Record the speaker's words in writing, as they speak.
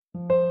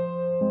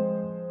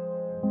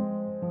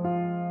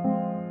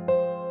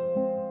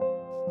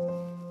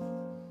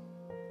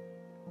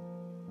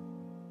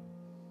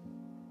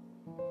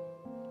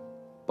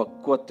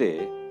ಪಕ್ವತೆ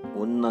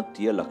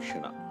ಉನ್ನತಿಯ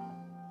ಲಕ್ಷಣ.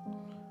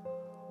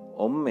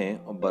 ಒಮ್ಮೆ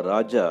ಒಬ್ಬ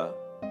ರಾಜ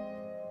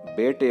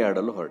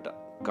ಬೇಟೆಯಾಡಲು ಹೊರಟ.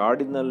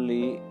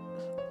 ಕಾಡಿನಲ್ಲಿ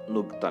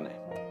ನುಗ್ತಾನೆ.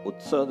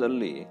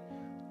 ಉತ್ಸವದಲ್ಲಿ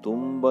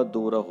ತುಂಬ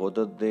ದೂರ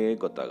ಹೋದದ್ದೇ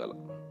ಗೊತ್ತಾಗಲ್ಲ.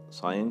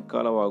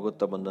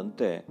 ಸಾಯಂಕಾಲವಾಗುತ್ತಾ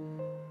ಬಂದಂತೆ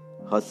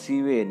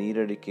ಹಸಿವೆ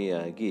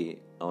ನೀರಡಿಕೆಯಾಗಿ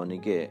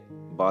ಅವನಿಗೆ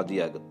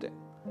ಬಾದಿಯಾಗುತ್ತೆ.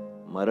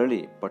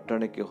 ಮರಳಿ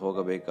ಪಟ್ಟಣಕ್ಕೆ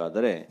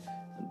ಹೋಗಬೇಕಾದರೆ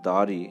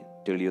ದಾರಿ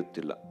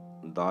ತಿಳಿಯುತ್ತಿಲ್ಲ.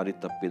 ದಾರಿ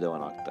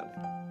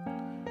ತಪ್ಪಿದವನಾಗ್ತಾನೆ.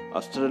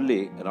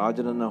 ಅಷ್ಟರಲ್ಲಿ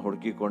ರಾಜನನ್ನು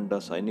ಹುಡುಕಿಕೊಂಡ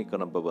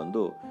ಸೈನಿಕನೊಬ್ಬ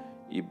ಬಂದು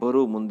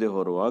ಇಬ್ಬರೂ ಮುಂದೆ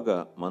ಹೊರುವಾಗ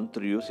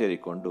ಮಂತ್ರಿಯೂ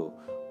ಸೇರಿಕೊಂಡು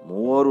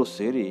ಮೂವರು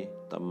ಸೇರಿ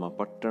ತಮ್ಮ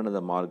ಪಟ್ಟಣದ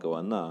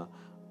ಮಾರ್ಗವನ್ನು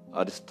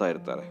ಅರಿಸ್ತಾ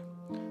ಇರ್ತಾರೆ.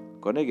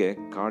 ಕೊನೆಗೆ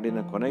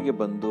ಕಾಡಿನ ಕೊನೆಗೆ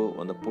ಬಂದು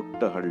ಒಂದು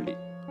ಪುಟ್ಟ ಹಳ್ಳಿ,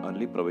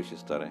 ಅಲ್ಲಿ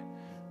ಪ್ರವೇಶಿಸ್ತಾರೆ.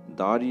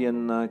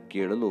 ದಾರಿಯನ್ನ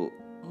ಕೇಳಲು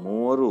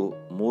ಮೂವರು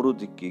ಮೂರು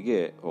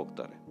ದಿಕ್ಕಿಗೆ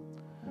ಹೋಗ್ತಾರೆ.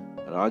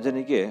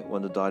 ರಾಜನಿಗೆ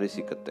ಒಂದು ದಾರಿ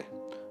ಸಿಕ್ಕತ್ತೆ.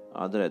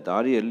 ಆದರೆ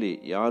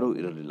ದಾರಿಯಲ್ಲಿ ಯಾರೂ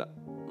ಇರಲಿಲ್ಲ.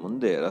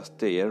 ಮುಂದೆ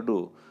ರಸ್ತೆ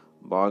ಎರಡು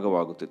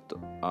ಭಾಗವಾಗುತ್ತಿತ್ತು.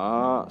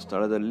 ಆ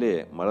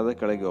ಸ್ಥಳದಲ್ಲೇ ಮರದ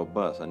ಕೆಳಗೆ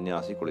ಒಬ್ಬ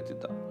ಸನ್ಯಾಸಿ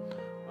ಕುಳಿತಿದ್ದ.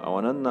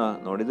 ಅವನನ್ನ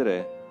ನೋಡಿದರೆ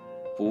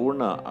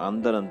ಪೂರ್ಣ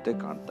ಅಂಧನಂತೆ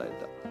ಕಾಣ್ತಾ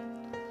ಇದ್ದ.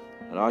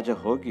 ರಾಜ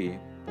ಹೋಗಿ,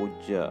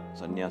 ಪೂಜ್ಯ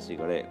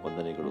ಸನ್ಯಾಸಿಗಳೇ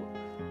ವಂದನೆಗಳು,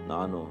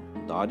 ನಾನು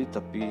ದಾರಿ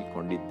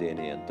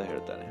ತಪ್ಪಿಕೊಂಡಿದ್ದೇನೆ ಅಂತ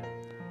ಹೇಳ್ತಾನೆ.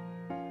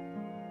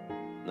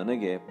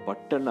 ನನಗೆ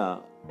ಪಟ್ಟಣ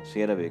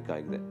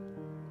ಸೇರಬೇಕಾಗಿದೆ.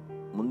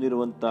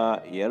 ಮುಂದಿರುವಂಥ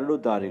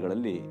ಎರಡು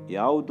ದಾರಿಗಳಲ್ಲಿ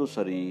ಯಾವುದು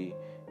ಸರಿ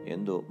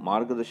ಎಂದು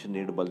ಮಾರ್ಗದರ್ಶನ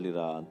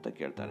ನೀಡಬಲ್ಲಿರಾ ಅಂತ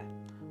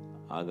ಕೇಳ್ತಾನೆ.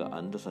 ಆಗ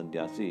ಅಂಧ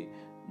ಸನ್ಯಾಸಿ,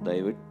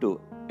 ದಯವಿಟ್ಟು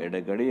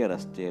ಎಡಗಡೆಯ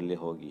ರಸ್ತೆಯಲ್ಲಿ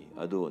ಹೋಗಿ,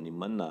 ಅದು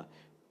ನಿಮ್ಮನ್ನು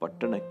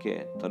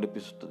ಪಟ್ಟಣಕ್ಕೆ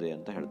ತಲುಪಿಸುತ್ತದೆ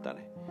ಅಂತ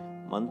ಹೇಳ್ತಾನೆ.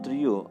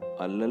 ಮಂತ್ರಿಯು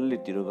ಅಲ್ಲಲ್ಲಿ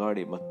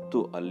ತಿರುಗಾಡಿ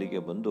ಮತ್ತು ಅಲ್ಲಿಗೆ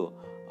ಬಂದು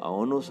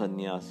ಅವನು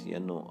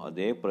ಸನ್ಯಾಸಿಯನ್ನು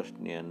ಅದೇ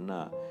ಪ್ರಶ್ನೆಯನ್ನು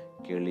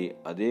ಕೇಳಿ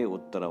ಅದೇ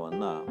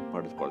ಉತ್ತರವನ್ನು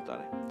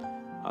ಪಡೆದುಕೊಳ್ತಾನೆ.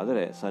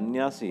 ಆದರೆ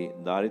ಸನ್ಯಾಸಿ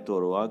ದಾರಿ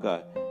ತೋರುವಾಗ,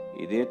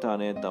 ಇದೇ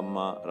ತಾನೇ ತಮ್ಮ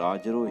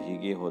ರಾಜರು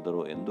ಹೀಗೆ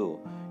ಹೋದರು ಎಂದು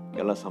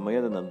ಕೆಲ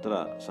ಸಮಯದ ನಂತರ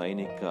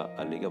ಸೈನಿಕ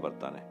ಅಲ್ಲಿಗೆ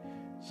ಬರ್ತಾನೆ.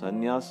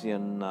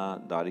 ಸನ್ಯಾಸಿಯನ್ನ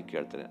ದಾರಿ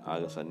ಕೇಳ್ತಾನೆ.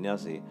 ಆಗ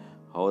ಸನ್ಯಾಸಿ,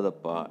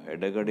 ಹೌದಪ್ಪ,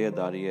 ಎಡಗಡೆಯ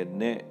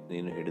ದಾರಿಯನ್ನೇ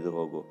ನೀನು ಹಿಡಿದು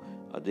ಹೋಗು,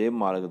 ಅದೇ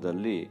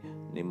ಮಾರ್ಗದಲ್ಲಿ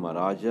ನಿಮ್ಮ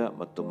ರಾಜ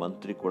ಮತ್ತು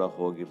ಮಂತ್ರಿ ಕೂಡ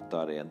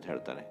ಹೋಗಿರ್ತಾರೆ ಅಂತ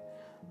ಹೇಳ್ತಾನೆ.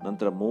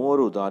 ನಂತರ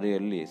ಮೂವರು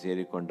ದಾರಿಯಲ್ಲಿ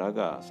ಸೇರಿಕೊಂಡಾಗ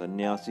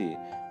ಸನ್ಯಾಸಿ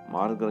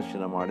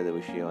ಮಾರ್ಗದರ್ಶನ ಮಾಡಿದ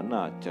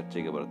ವಿಷಯವನ್ನು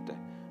ಚರ್ಚೆಗೆ ಬರುತ್ತೆ.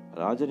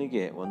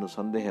 ರಾಜನಿಗೆ ಒಂದು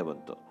ಸಂದೇಹ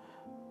ಬಂತು.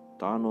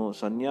 ತಾನು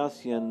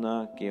ಸನ್ಯಾಸಿಯನ್ನ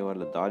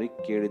ಕೇವಲ ದಾರಿ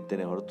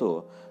ಕೇಳಿದ್ದೇನೆ ಹೊರತು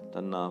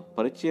ತನ್ನ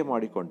ಪರಿಚಯ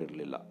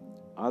ಮಾಡಿಕೊಂಡಿರಲಿಲ್ಲ.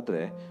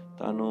 ಆದರೆ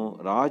ತಾನು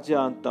ರಾಜ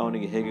ಅಂತ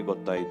ಅವನಿಗೆ ಹೇಗೆ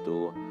ಗೊತ್ತಾಯಿತು?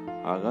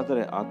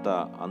 ಹಾಗಾದರೆ ಆತ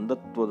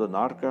ಅಂಧತ್ವದ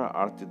ನಾಟಕ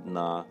ಆಡ್ತಿದ್ನ?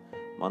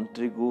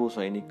 ಮಂತ್ರಿಗೂ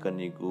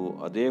ಸೈನಿಕನಿಗೂ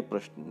ಅದೇ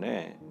ಪ್ರಶ್ನೆ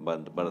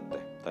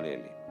ಬರುತ್ತೆ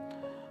ತಲೆಯಲ್ಲಿ.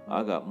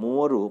 ಆಗ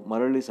ಮೂವರು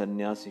ಮರಳಿ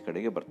ಸನ್ಯಾಸಿ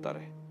ಕಡೆಗೆ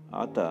ಬರ್ತಾರೆ.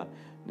 ಆತ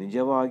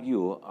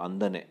ನಿಜವಾಗಿಯೂ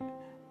ಅಂಧನೇ.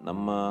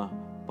 ನಮ್ಮ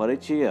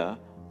ಪರಿಚಯ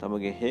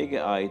ತಮಗೆ ಹೇಗೆ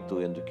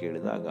ಆಯಿತು ಎಂದು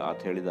ಕೇಳಿದಾಗ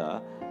ಆತ ಹೇಳಿದ,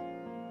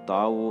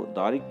 ತಾವು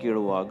ದಾರಿ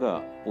ಕೇಳುವಾಗ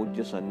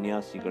ಪೂಜ್ಯ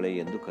ಸನ್ಯಾಸಿಗಳೇ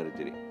ಎಂದು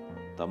ಕರೆದಿರಿ.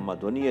 ತಮ್ಮ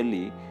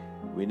ಧ್ವನಿಯಲ್ಲಿ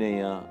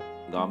ವಿನಯ,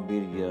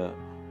 ಗಾಂಭೀರ್ಯ,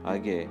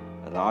 ಹಾಗೆ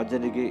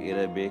ರಾಜನಿಗೆ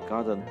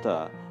ಇರಬೇಕಾದಂಥ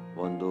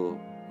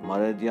ಒಂದು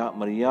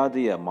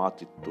ಮರ್ಯಾದೆಯ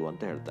ಮಾತಿತ್ತು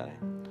ಅಂತ ಹೇಳ್ತಾನೆ.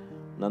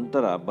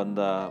 ನಂತರ ಬಂದ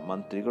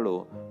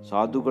ಮಂತ್ರಿಗಳು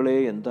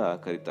ಸಾಧುಗಳೇ ಅಂತ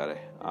ಕರೀತಾರೆ.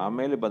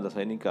 ಆಮೇಲೆ ಬಂದ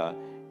ಸೈನಿಕ,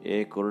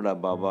 ಏ ಕುರುಡ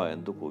ಬಾಬಾ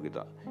ಎಂದು ಕೂಗಿದ.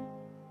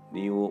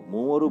 ನೀವು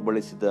ಮೂವರು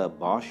ಬಳಸಿದ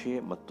ಭಾಷೆ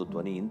ಮತ್ತು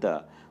ಧ್ವನಿಯಿಂದ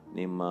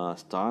ನಿಮ್ಮ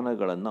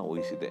ಸ್ಥಾನಗಳನ್ನು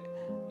ಊಹಿಸಿದೆ.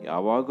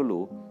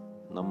 ಯಾವಾಗಲೂ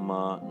ನಮ್ಮ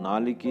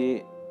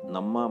ನಾಲಿಗೆ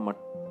ನಮ್ಮ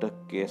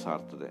ಮಟ್ಟಕ್ಕೆ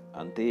ಸಾರ್ತದೆ.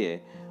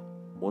 ಅಂತೆಯೇ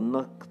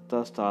ಉನ್ನತ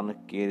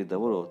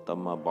ಸ್ಥಾನಕ್ಕೇರಿದವರು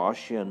ತಮ್ಮ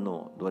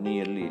ಭಾಷೆಯನ್ನು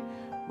ಧ್ವನಿಯಲ್ಲಿ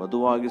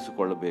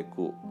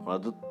ಮೃದುವಾಗಿಸಿಕೊಳ್ಳಬೇಕು.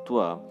 ಮೃದುತ್ವ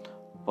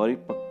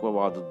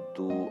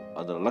ಪರಿಪಕ್ವವಾದದ್ದು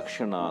ಅದರ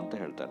ಲಕ್ಷಣ ಅಂತ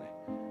ಹೇಳ್ತಾನೆ.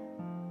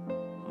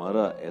 ಮರ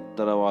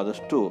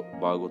ಎತ್ತರವಾದಷ್ಟು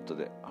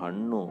ಬಾಗುತ್ತದೆ,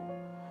 ಹಣ್ಣು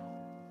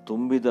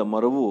ತುಂಬಿದ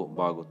ಮರವೂ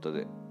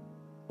ಬಾಗುತ್ತದೆ.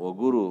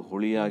 ಒಗುರು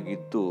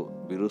ಹುಳಿಯಾಗಿದ್ದು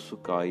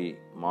ಬಿರುಸುಕಾಯಿ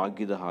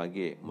ಮಾಗಿದ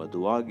ಹಾಗೆ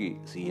ಮೃದುವಾಗಿ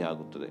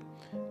ಸಿಹಿಯಾಗುತ್ತದೆ.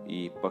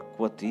 ಈ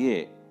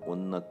ಪಕ್ವತೆಯೇ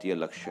ಉನ್ನತಿಯ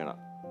ಲಕ್ಷಣ.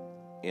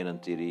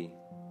 ಏನಂತೀರಿ?